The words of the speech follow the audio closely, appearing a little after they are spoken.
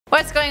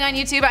What's going on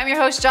YouTube? I'm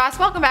your host Joss.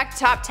 Welcome back to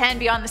Top 10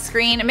 Beyond the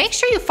Screen. Make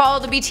sure you follow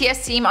the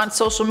BTS team on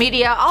social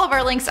media. All of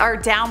our links are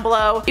down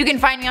below. You can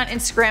find me on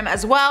Instagram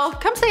as well.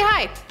 Come say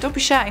hi. Don't be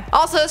shy.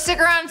 Also, stick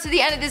around to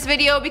the end of this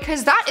video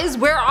because that is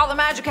where all the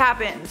magic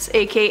happens,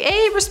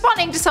 aka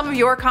responding to some of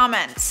your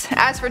comments.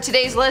 As for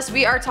today's list,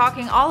 we are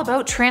talking all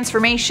about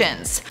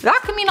transformations.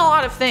 That could mean a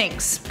lot of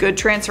things. Good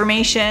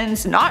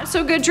transformations, not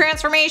so good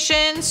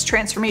transformations,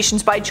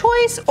 transformations by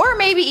choice, or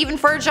maybe even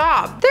for a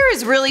job. There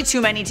is really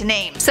too many to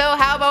name. So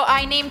how about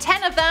I name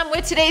 10 of them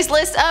with today's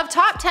list of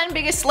top 10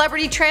 biggest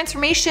celebrity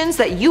transformations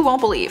that you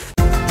won't believe.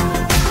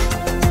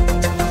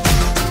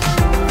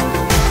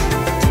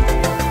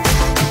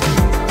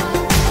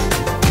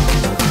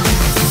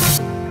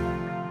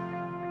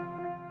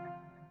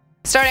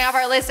 Starting off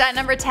our list at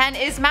number 10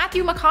 is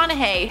Matthew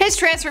McConaughey. His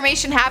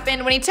transformation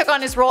happened when he took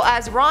on his role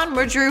as Ron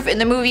Woodruff in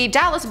the movie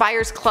Dallas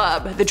Buyers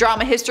Club. The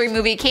drama history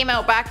movie came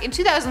out back in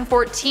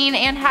 2014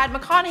 and had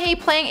McConaughey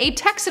playing a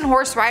Texan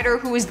horse rider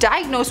who was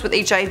diagnosed with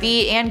HIV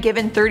and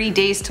given 30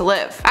 days to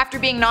live. After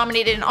being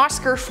nominated an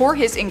Oscar for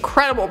his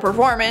incredible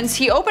performance,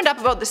 he opened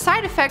up about the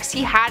side effects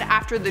he had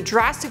after the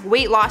drastic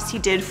weight loss he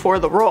did for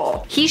the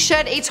role. He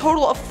shed a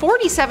total of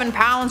 47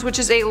 pounds, which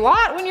is a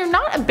lot when you're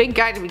not a big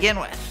guy to begin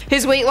with.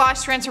 His weight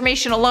loss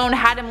transformation alone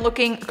had him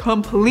looking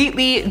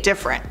completely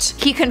different.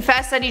 He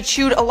confessed that he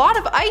chewed a lot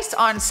of ice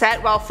on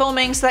set while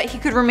filming so that he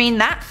could remain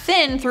that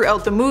thin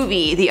throughout the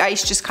movie. The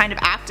ice just kind of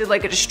acted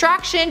like a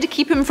distraction to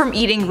keep him from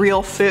eating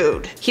real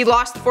food. He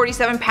lost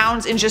 47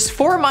 pounds in just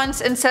 4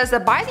 months and says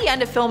that by the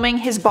end of filming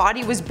his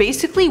body was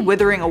basically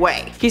withering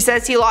away. He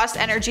says he lost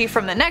energy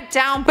from the neck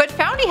down but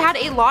found he had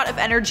a lot of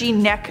energy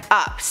neck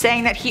up,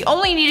 saying that he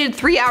only needed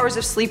 3 hours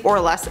of sleep or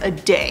less a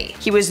day.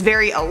 He was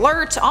very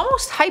alert,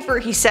 almost hyper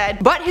he said,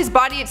 but his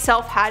body itself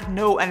had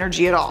no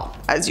energy at all,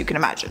 as you can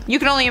imagine. You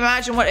can only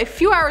imagine what a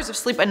few hours of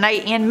sleep a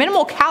night and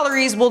minimal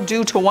calories will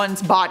do to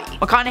one's body.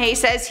 McConaughey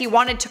says he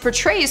wanted to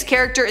portray his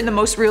character in the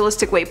most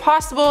realistic way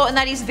possible and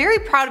that he's very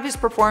proud of his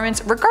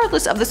performance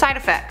regardless of the side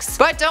effects.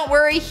 But don't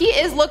worry, he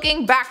is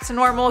looking back to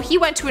normal. He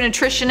went to a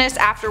nutritionist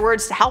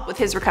afterwards to help with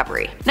his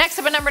recovery. Next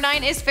up at number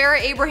 9 is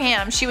Farrah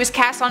Abraham. She was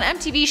cast on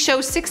MTV show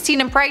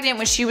 16 and Pregnant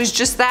when she was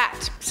just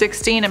that,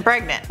 16 and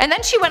pregnant. And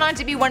then she went on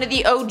to be one of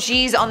the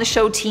OGs on the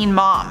show Teen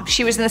Mom.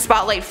 She was in the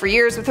spotlight for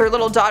years with her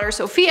little daughter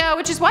Sophia,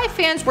 which is why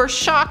fans were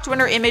shocked when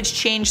her image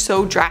changed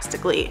so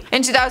drastically.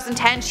 In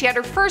 2010, she had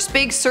her first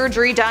big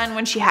surgery done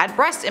when she had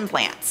breast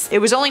implants. It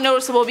was only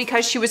noticeable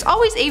because she was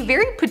always a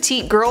very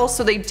petite girl,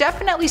 so they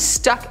definitely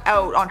stuck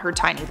out on her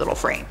tiny little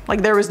frame.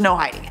 Like there was no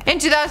hiding it. In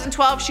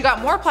 2012, she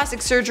got more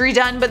plastic surgery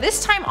done, but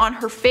this time on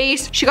her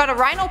face. She got a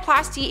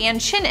rhinoplasty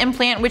and chin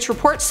implant, which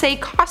reports say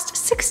cost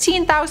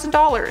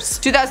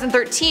 $16,000.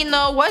 2013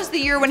 though was the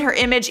year when her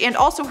image and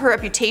also her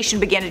reputation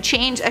began to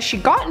change as she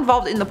got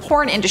involved in the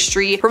porn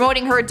industry,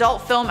 promoting her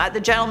adult film at the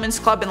Gentleman's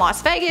Club in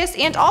Las Vegas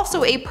and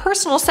also a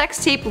personal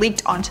sex tape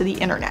leaked onto the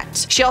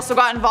internet. She also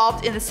got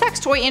involved in the sex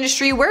toy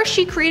industry where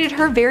she created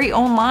her very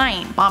own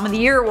line, Mom of the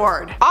Year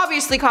award,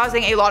 obviously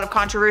causing a lot of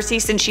controversy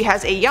since she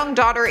has a young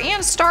daughter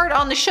and starred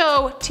on the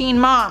show Teen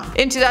Mom.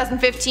 In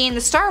 2015,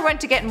 the star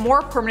went to get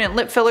more permanent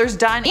lip fillers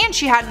done and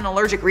she had an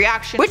allergic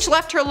reaction which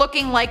left her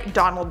looking like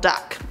Donald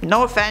Duck.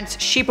 No offense,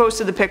 she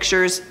posted the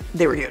pictures,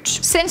 they were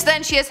huge. Since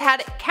then she has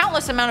had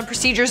countless amount of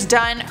procedures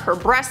done, her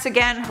breasts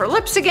again, her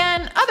lips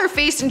again, other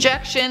face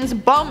injections,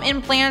 bum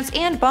implants,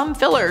 and bum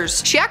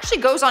fillers. She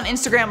actually goes on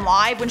Instagram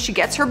Live when she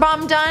gets her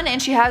bum done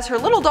and she has her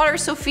little daughter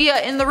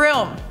Sophia in the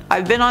room.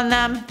 I've been on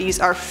them,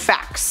 these are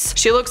facts.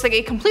 She looks like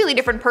a completely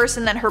different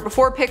person than her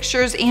before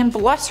pictures and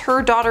bless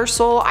her daughter's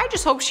soul, I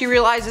just hope she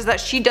realizes that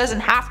she doesn't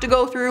have to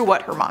go through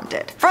what her mom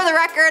did. For the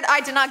record,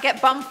 I did not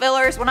get bum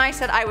fillers. When I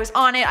said I was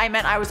on it, I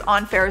meant I was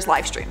on Farrah's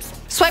live streams.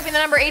 Swiping the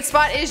number 8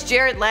 spot is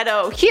Jared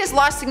Leto. He has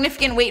lost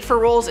significant weight for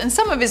roles in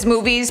some of his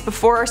movies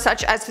before,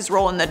 such as his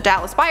role in the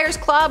Dallas Buyers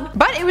Club,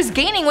 but it was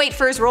gaining weight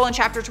for his role in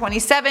Chapter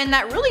 27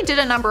 that really did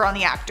a number on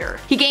the actor.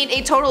 He gained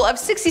a total of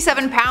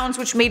 67 pounds,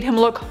 which made him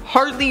look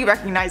hardly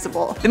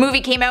recognizable. The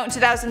movie came out in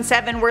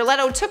 2007 where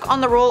Leto took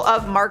on the role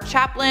of Mark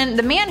Chaplin,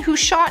 the man who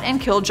shot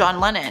and killed John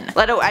Lennon.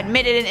 Leto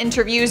admitted in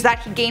interviews that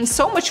he gained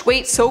so much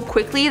weight so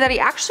quickly that he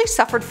actually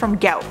suffered from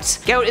gout.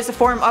 Gout is a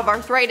form of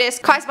arthritis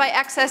caused by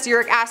excess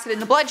uric acid in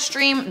the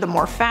bloodstream. The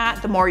more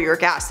fat, the more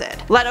uric acid.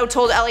 Leto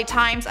told LA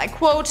Times, I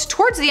quote,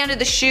 "Towards the end of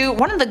the shoot,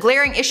 one of the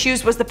glaring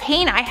issues was the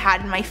pain I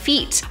had in my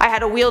feet. I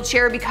had a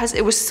wheelchair because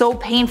it was so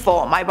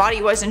painful. My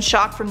body was in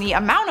shock from the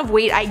amount of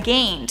weight I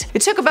gained.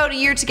 It took about a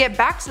year to get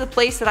back to the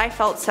place that I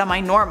felt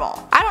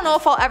semi-normal. I don't know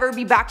if I'll ever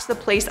be back to the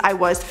place I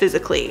was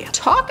physically."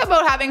 Talk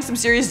about having some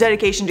serious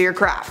dedication to your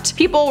craft.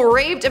 People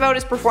raved about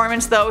his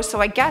performance though,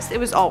 so I guess it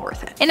was all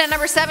worth it. And at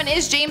number 7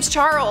 is James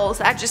Charles.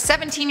 At just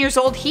 17 years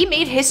old, he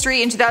made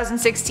history in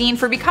 2016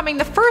 for becoming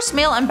the first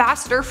male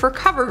ambassador for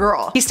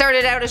CoverGirl. He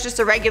started out as just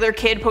a regular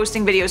kid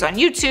posting videos on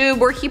YouTube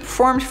where he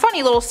performed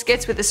funny little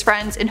skits with his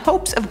friends in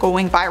hopes of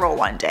going viral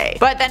one day.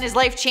 But then his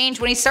life changed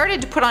when he started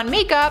to put on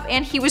makeup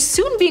and he was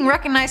soon being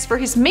recognized for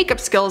his makeup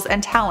skills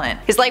and talent.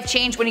 His life changed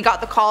changed when he got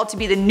the call to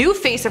be the new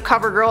face of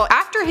CoverGirl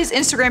after his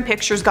Instagram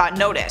pictures got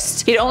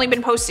noticed. He'd only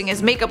been posting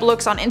his makeup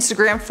looks on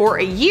Instagram for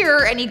a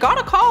year, and he got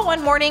a call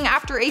one morning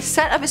after a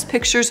set of his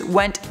pictures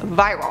went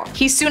viral.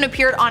 He soon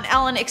appeared on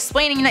Ellen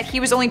explaining that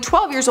he was only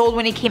 12 years old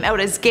when he came out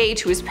as gay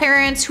to his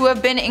parents, who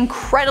have been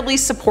incredibly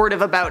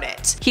supportive about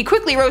it. He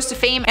quickly rose to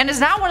fame and is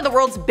now one of the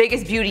world's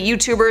biggest beauty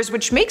YouTubers,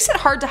 which makes it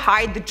hard to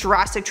hide the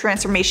drastic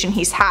transformation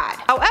he's had.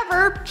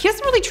 However, he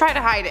doesn't really try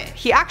to hide it.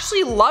 He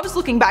actually loves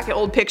looking back at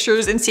old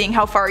pictures and seeing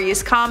how far he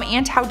has come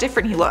and how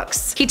different he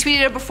looks. He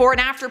tweeted a before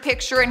and after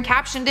picture and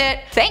captioned it,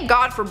 "Thank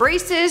God for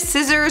braces,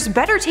 scissors,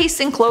 better taste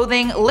in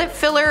clothing, lip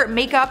filler,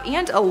 makeup,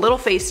 and a little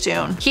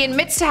Facetune." He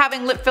admits to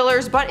having lip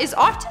fillers, but is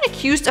often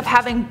accused of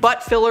having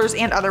butt fillers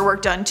and other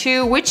work done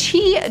too, which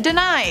he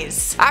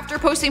denies. After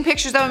posting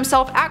pictures of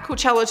himself at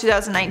Coachella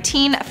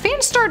 2019,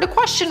 fans started to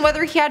question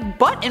whether he had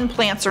butt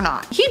implants or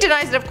not. He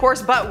denies it, of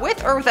course, but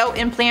with or without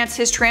implants,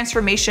 his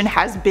transformation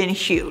has been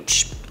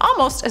huge.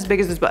 Almost as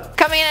big as his butt.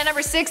 Coming in at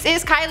number 6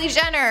 is Kylie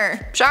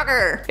Jenner.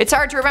 Shocker. It's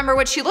hard to remember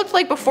what she looked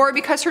like before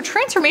because her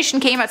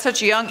transformation came at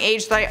such a young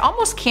age that I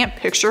almost can't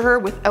picture her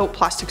without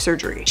plastic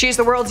surgery. She is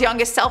the world's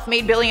youngest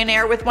self-made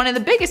billionaire with one of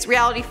the biggest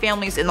reality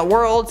families in the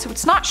world, so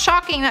it's not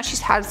shocking that she's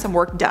had some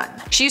work done.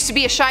 She used to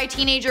be a shy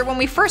teenager when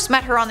we first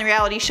met her on the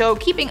reality show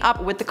Keeping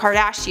Up with the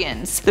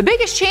Kardashians. The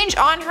biggest change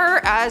on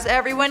her, as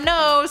everyone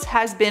knows,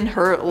 has been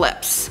her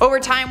lips. Over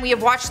time, we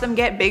have watched them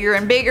get bigger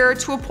and bigger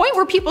to a point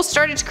where people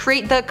started to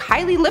create the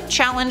Kylie lip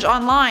challenge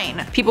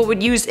online. People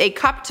would use a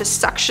cup to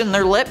suction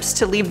their lips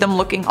to leave them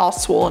looking all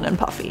swollen and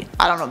puffy.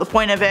 I don't know the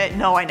point of it.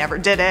 No, I never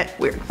did it.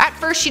 Weird. At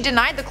first, she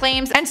denied the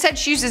claims and said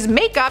she uses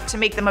makeup to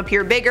make them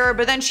appear bigger,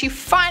 but then she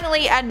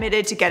finally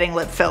admitted to getting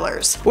lip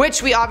fillers,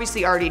 which we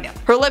obviously already knew.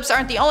 Her lips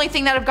aren't the only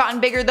thing that have gotten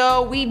bigger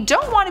though. We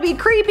don't want to be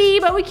creepy,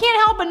 but we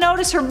can't help but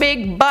notice her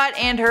big butt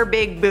and her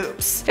big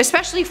boobs,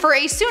 especially for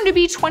a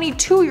soon-to-be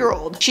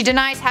 22-year-old. She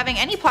denies having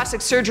any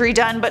plastic surgery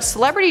done, but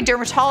celebrity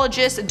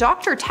dermatologist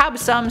Dr.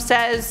 Tabsum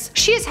says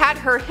she has had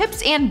her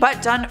hips and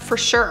butt done for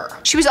sure.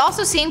 She was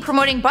also seen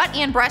promoting butt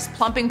and breast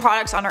plumping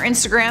products on her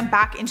Instagram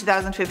back in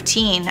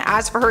 2015.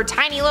 As for her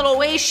tiny little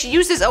waist, she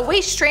uses a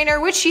waist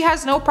trainer, which she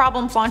has no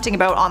problem flaunting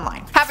about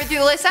online. Halfway through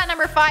the list at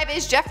number 5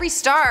 is Jeffree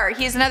Star.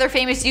 He is another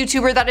famous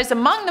YouTuber that is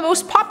among the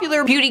most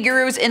popular beauty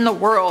gurus in the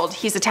world.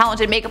 He's a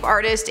talented makeup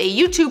artist, a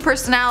YouTube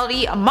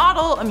personality, a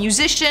model, a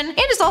musician,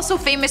 and is also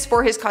famous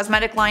for his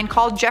cosmetic line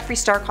called Jeffree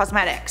Star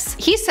Cosmetics.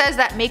 He says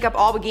that makeup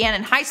all began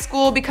in high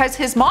school because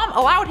his mom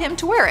allowed him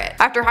to wear it.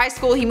 After high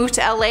school, he moved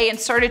to LA and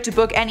started to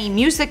book any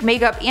music,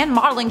 makeup, and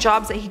modeling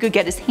jobs that he could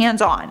get his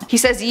hands on. He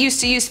says he used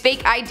to use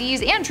fake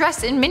IDs and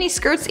dress in mini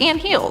skirts and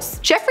heels.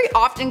 Jeffree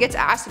often gets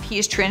asked if he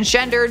is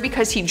transgendered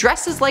because he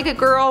dresses like a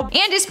girl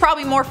and is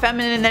probably more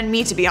feminine than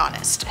me, to be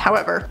honest.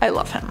 However, I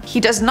love him. He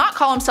does not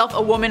call himself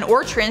a woman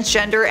or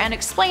transgender and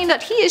explained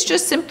that he is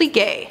just simply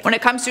gay. When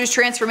it comes to his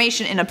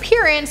transformation in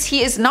appearance,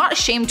 he is not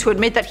ashamed to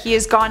admit that he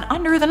has gone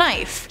under the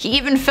knife. He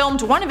even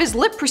filmed one of his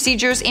lip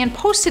procedures and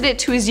posted it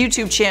to his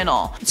YouTube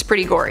channel. It's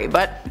pretty gory,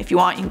 but if you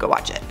want, you can go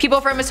watch it.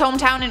 People from his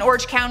hometown in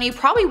Orange County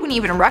probably wouldn't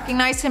even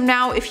recognize him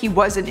now if he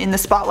wasn't in the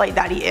spotlight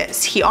that he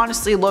is. He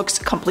honestly looks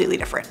completely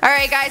different.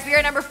 Alright guys, we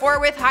are number 4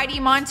 with Heidi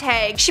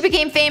Montag. She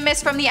became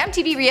famous from the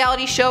MTV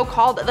reality show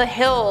called The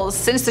Hills.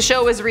 Since the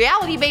show was a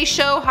reality-based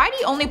show,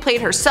 Heidi only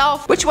played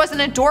herself, which was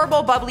an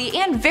adorable, bubbly,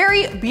 and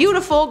very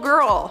beautiful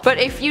girl. But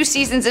a few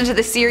seasons into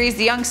the series,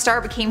 the young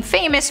star became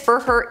famous for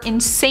her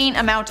insane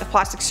amount of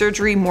plastic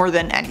surgery more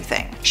than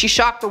anything. She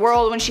shocked the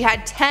world when she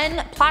had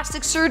 10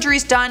 plastic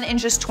surgeries done in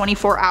just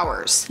 24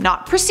 hours.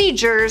 Not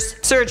procedures,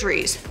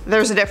 surgeries.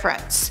 There's a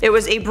difference. It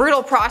was a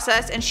brutal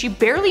process and she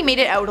barely made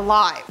it out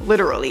alive,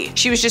 literally.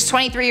 She was just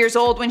 23 years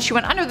old when she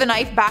went under the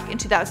knife back in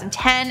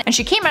 2010, and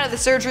she came out of the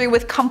surgery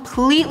with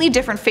completely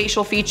different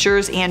facial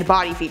features and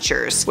body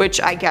features,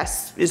 which I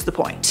guess is the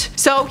point.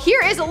 So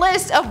here is a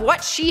list of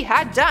what she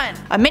had done.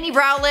 A mini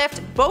brow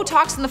lift,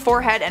 Botox in the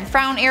forehead and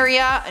frown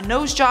area, a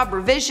nose job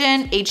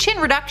revision, a chin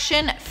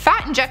reduction,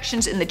 fat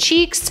injections in the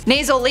cheeks,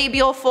 nasal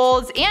labial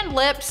folds and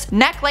lips,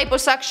 neck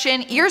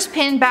liposuction, ears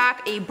pinned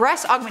back, a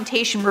breast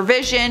augmentation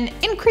revision,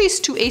 increase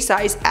to a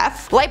size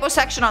F,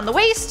 liposuction on the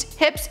waist,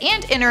 hips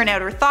and inner and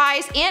outer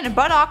thighs, and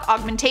buttock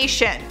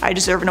augmentation. I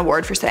deserve an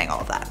award for saying all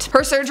of that.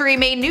 Her surgery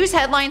made news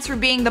headlines for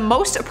being the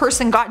most a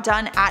person got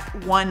done at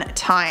one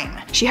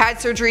time. She had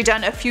surgery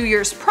done a few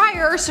years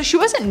prior, so she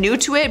wasn't new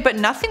to it, but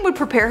nothing would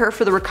prepare her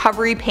for the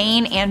recovery,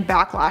 pain, and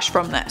backlash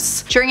from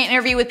this. During an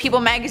interview with People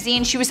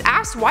magazine, she was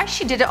asked why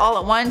she did it all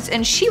at once,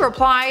 and she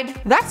replied,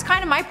 "That's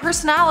kind of my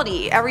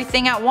personality,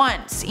 everything at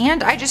once,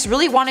 and I just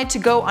really wanted to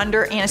go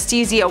under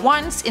anesthesia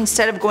once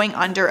instead of going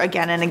under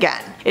again and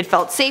again. It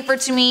felt safer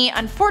to me.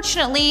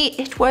 Unfortunately,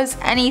 it was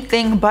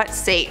anything but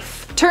safe."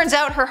 Turns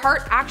out her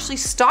heart actually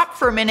stopped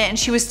for a minute and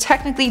she was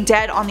technically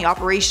dead on the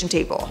operation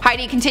table.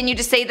 Heidi continued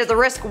to say that the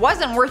risk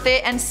wasn't worth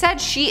it and said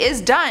she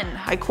is done.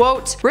 I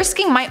quote,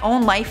 "risking my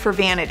own life for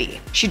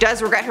vanity." She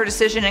does regret her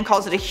decision and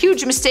calls it a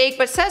huge mistake,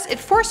 but says it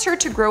forced her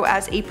to grow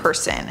as a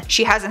person.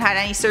 She hasn't had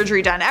any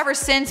surgery done ever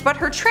since, but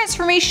her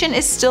transformation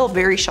is still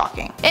very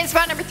shocking. In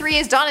spot number 3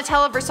 is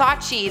Donatella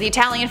Versace, the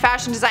Italian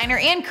fashion designer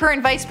and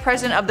current vice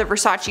president of the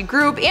Versace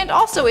group and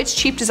also its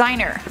chief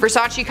designer. The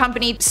Versace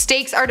company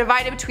stakes are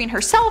divided between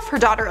herself, her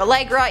daughter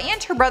Allegra,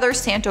 and her brother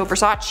Santo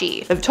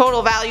Versace. The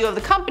total value of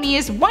the company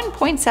is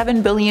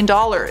 $1.7 billion,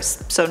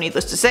 so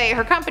needless to say,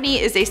 her company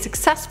is a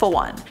successful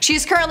one. She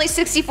is currently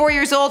 64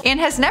 years old and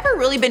has never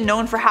really been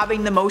known for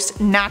having the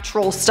most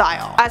natural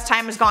style. As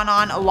time has gone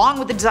on, along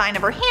with the design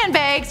of her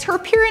handbags, her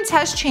appearance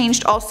has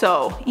changed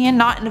also, and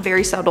not in a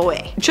very subtle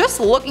way.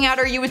 Just looking at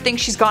her, you would think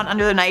she's gone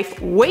under the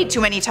knife way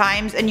too many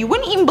times, and you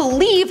wouldn't even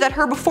believe that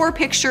her before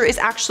picture is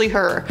actually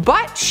her.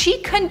 But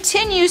she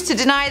continues to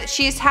deny that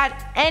she has had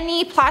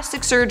any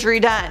plastic surgery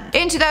done.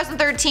 In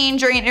 2013,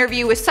 during an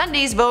interview with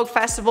Sunday's Vogue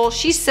Festival,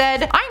 she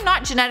said, "I'm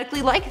not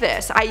genetically like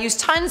this. I use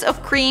tons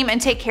of cream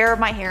and take care of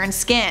my hair and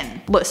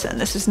skin." Listen,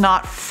 this is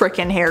not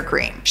frickin' hair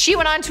cream. She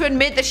went on to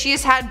admit that she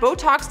has had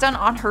Botox done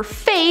on her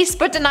face,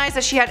 but denies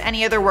that she had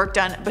any other work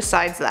done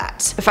besides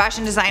that. The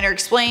fashion designer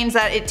explains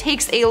that it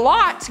takes a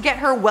lot to get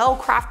her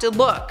well-crafted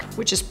look,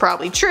 which is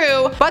probably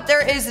true, but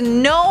there is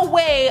no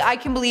way I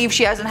can believe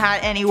she hasn't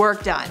had any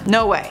work done.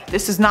 No way.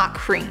 This is not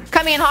cream.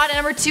 Coming in hot at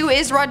number 2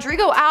 is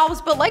Rodrigo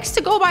Alves, but likes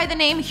to go by the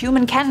name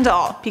Human Ken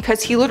doll,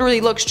 because he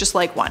literally looks just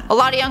like one. A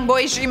lot of young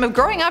boys dream of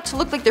growing up to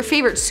look like their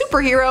favorite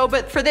superhero,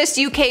 but for this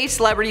UK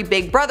celebrity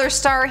Big Brother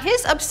star,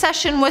 his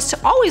obsession was to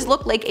always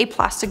look like a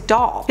plastic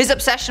doll. His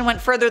obsession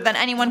went further than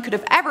anyone could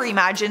have ever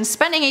imagined,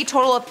 spending a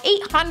total of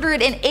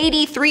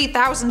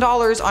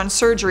 $883,000 on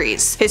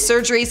surgeries. His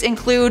surgeries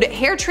include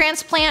hair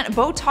transplant,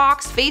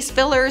 Botox, face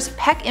fillers,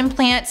 pec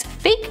implants,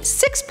 fake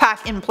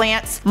six-pack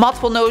implants,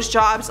 multiple nose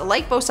jobs,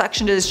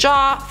 liposuction to his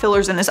jaw,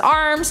 fillers in his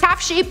arms,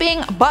 calf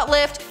shaping, butt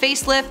lift,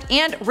 facelift,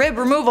 and rib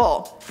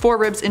removal. 4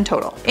 ribs in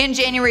total. In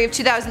January of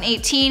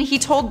 2018, he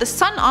told The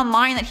Sun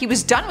online that he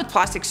was done with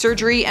plastic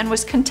surgery and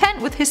was content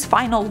with his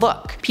final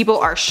look. People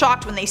are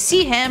shocked when they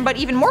see him, but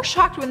even more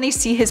shocked when they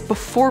see his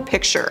before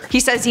picture. He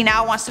says he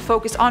now wants to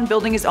focus on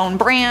building his own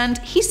brand.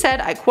 He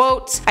said, I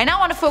quote, "I now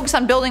want to focus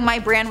on building my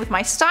brand with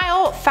my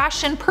style,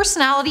 fashion,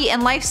 personality,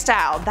 and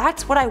lifestyle.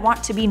 That's what I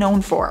want to be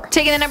known for."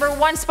 Taking the number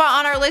 1 spot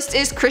on our list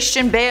is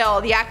Christian Bale.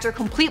 The actor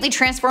completely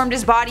transformed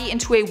his body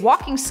into a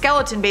walking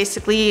skeleton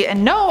basically,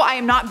 and no, I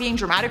am not being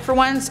dramatic for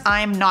once.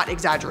 I'm not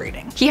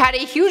exaggerating. He had a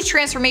huge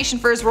transformation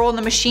for his role in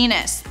The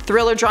Machinist.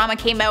 Thriller drama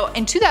came out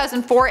in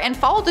 2004 and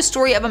followed the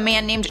story of a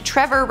man named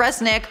Trevor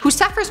Resnick who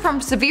suffers from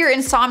severe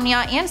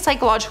insomnia and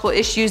psychological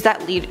issues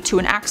that lead to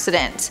an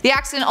accident. The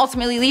accident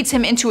ultimately leads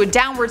him into a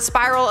downward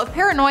spiral of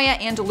paranoia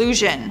and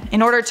delusion.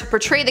 In order to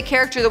portray the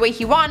character the way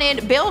he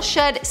wanted, Bale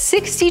shed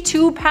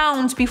 62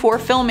 pounds before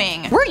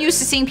filming. We're used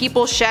to seeing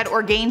people shed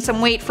or gain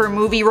some weight for a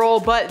movie role,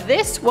 but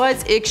this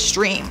was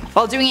extreme.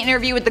 While doing an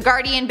interview with The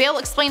Guardian, Bale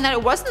explained that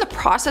it wasn't the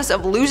process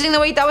of losing the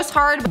weight that was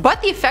hard,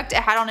 but the effect it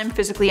had on him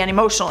physically and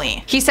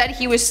emotionally. He said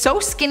he was so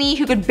skinny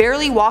he could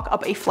barely walk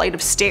up a flight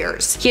of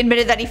stairs. He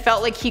admitted that he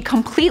felt like he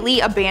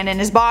completely abandoned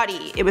his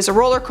body. It was a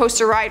roller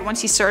coaster ride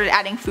once he started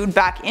adding food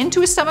back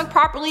into his stomach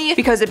properly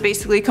because it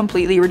basically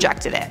completely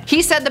rejected it.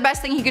 He said the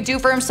best thing he could do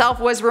for himself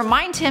was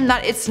remind him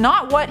that it's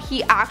not what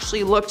he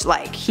actually looked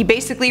like. He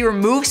basically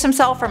removes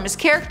himself from his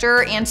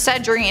character and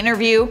said during an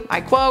interview,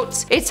 I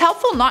quote, "It's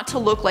helpful not to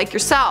look like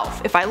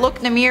yourself. If I look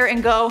in the mirror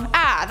and go,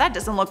 ah, that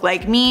doesn't look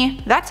like me,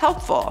 that's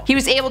helpful." He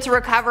was able to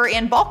recover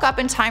and bulk up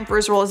in time for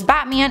his role as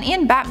Batman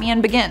in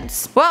Batman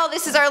Begins. Well,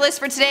 this is our list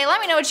for today.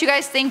 Let me know what you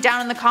guys think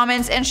down in the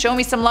comments and show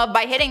me some love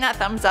by hitting that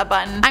thumbs up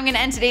button. I'm gonna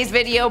end today's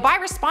video by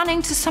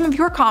responding to some of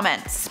your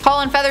comments.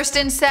 Colin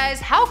Featherston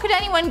says, "How could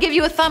anyone give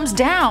you a thumbs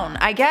down?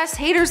 I guess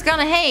haters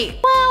gonna hate."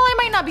 Well, I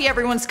might not be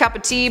everyone's cup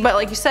of tea, but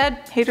like you said,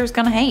 haters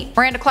gonna hate.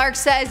 Miranda Clark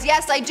says,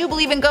 "Yes, I do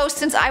believe in ghosts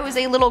since I was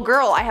a little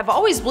girl. I have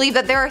always believed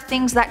that there are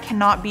things that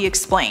cannot be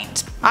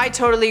explained." I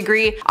totally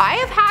agree. I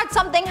have had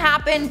something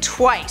happen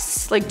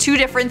twice, like 2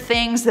 different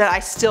things that I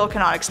still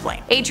cannot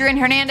explain. Adrian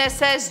Hernandez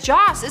says,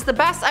 "Joss is the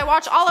best. I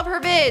watch all of her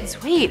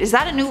vids." Wait, is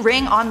that a new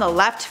ring on the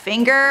left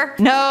finger?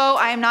 No,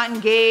 I am not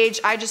engaged.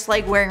 I just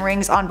like wearing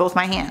rings on both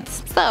my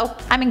hands. So,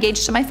 I'm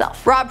engaged to myself.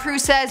 Rob Prue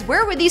says,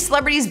 "Where would these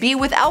celebrities be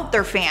without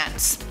their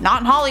fans?"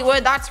 Not in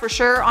Hollywood, that's for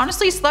sure.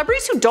 Honestly,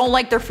 celebrities who don't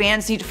like their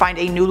fans need to find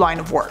a new line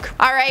of work.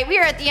 Alright, we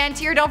are at the end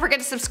here. Don't forget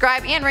to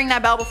subscribe and ring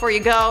that bell before you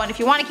go. And if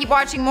you want to keep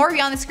watching more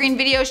beyond the screen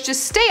videos,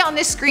 just stay on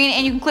this screen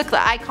and you can click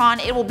the icon.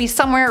 It will be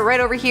somewhere right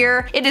over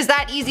here. It is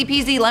that easy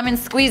peasy lemon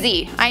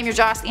squeezy. I am your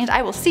Joss and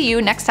I will see you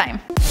next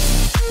time.